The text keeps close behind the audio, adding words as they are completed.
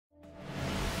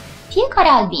Fiecare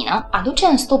albină aduce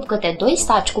în stup câte 2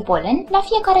 saci cu polen la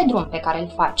fiecare drum pe care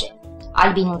îl face.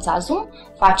 Albinuța Zum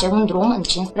face un drum în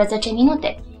 15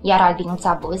 minute, iar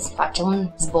albinuța Bâz face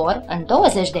un zbor în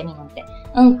 20 de minute.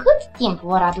 În cât timp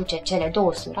vor aduce cele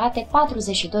două surate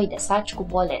 42 de saci cu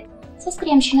polen? Să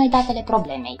scriem și noi datele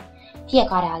problemei.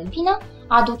 Fiecare albină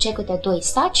aduce câte 2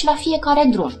 saci la fiecare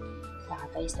drum.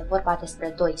 Iată, este vorba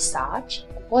despre 2 saci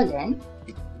cu polen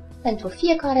pentru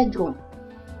fiecare drum.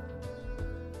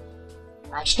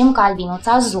 Mai știm că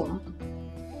albinuța Zum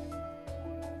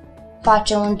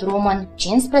face un drum în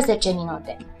 15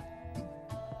 minute,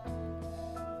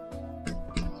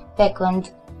 pe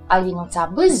când albinuța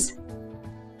Bâz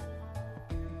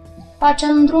face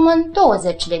un drum în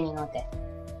 20 de minute.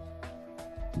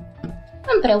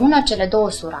 Împreună, cele două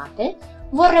surate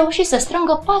vor reuși să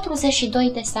strângă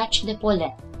 42 de saci de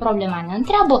polen. Problema ne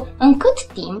întreabă în cât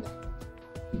timp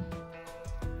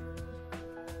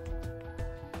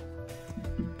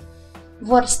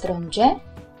vor strânge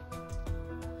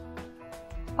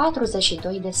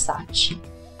 42 de saci.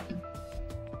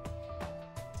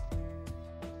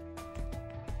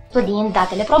 Studiind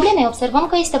datele problemei, observăm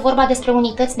că este vorba despre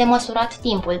unități de măsurat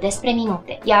timpul, despre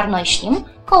minute, iar noi știm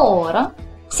că o oră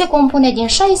se compune din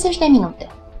 60 de minute.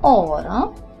 O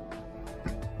oră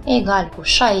egal cu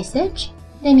 60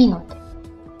 de minute.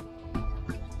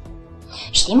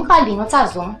 Știm că albinuța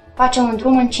Zum face un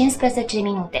drum în 15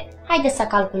 minute. Haideți să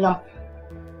calculăm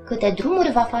câte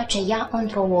drumuri va face ea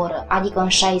într-o oră, adică în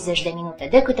 60 de minute.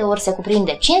 De câte ori se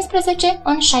cuprinde 15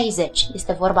 în 60.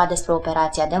 Este vorba despre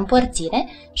operația de împărțire.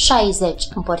 60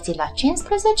 împărțit la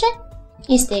 15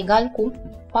 este egal cu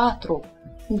 4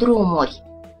 drumuri.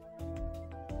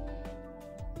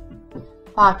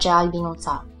 Face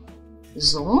albinuța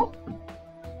Zum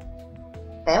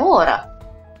pe oră.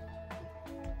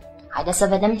 Haideți să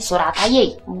vedem surata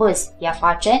ei, Bâz. Ea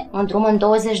face un drum în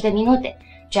 20 de minute,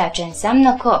 ceea ce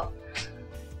înseamnă că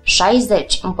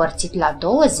 60 împărțit la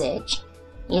 20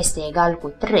 este egal cu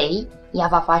 3, ea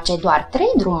va face doar 3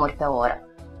 drumuri pe oră.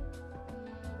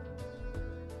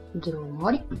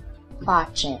 Drumuri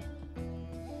face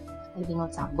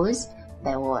albinuța Bâz pe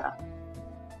oră.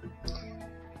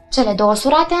 Cele două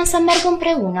surate însă merg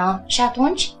împreună și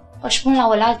atunci își pun la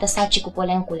oaltă sacii cu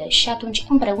polencule și atunci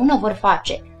împreună vor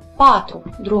face 4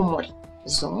 drumuri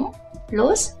Zum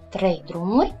plus 3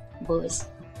 drumuri Bâz.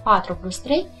 4 plus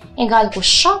 3 egal cu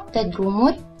 7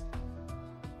 drumuri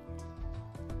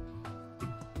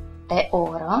pe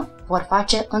oră vor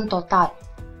face în total.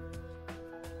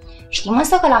 Știm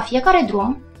însă că la fiecare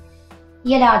drum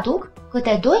ele aduc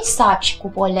câte 2 saci cu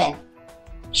polen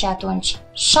și atunci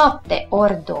 7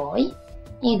 ori 2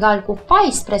 egal cu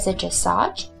 14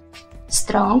 saci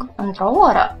strâng într-o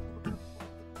oră.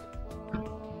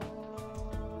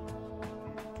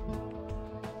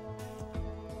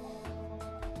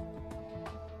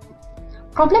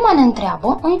 Problema ne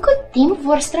întreabă în cât timp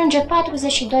vor strânge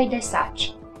 42 de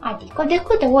saci, adică de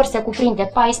câte ori se cuprinde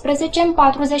 14 în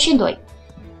 42.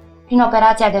 Prin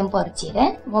operația de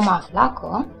împărțire vom afla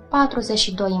că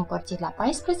 42 împărțit la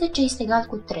 14 este egal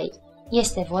cu 3.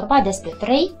 Este vorba despre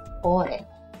 3 ore.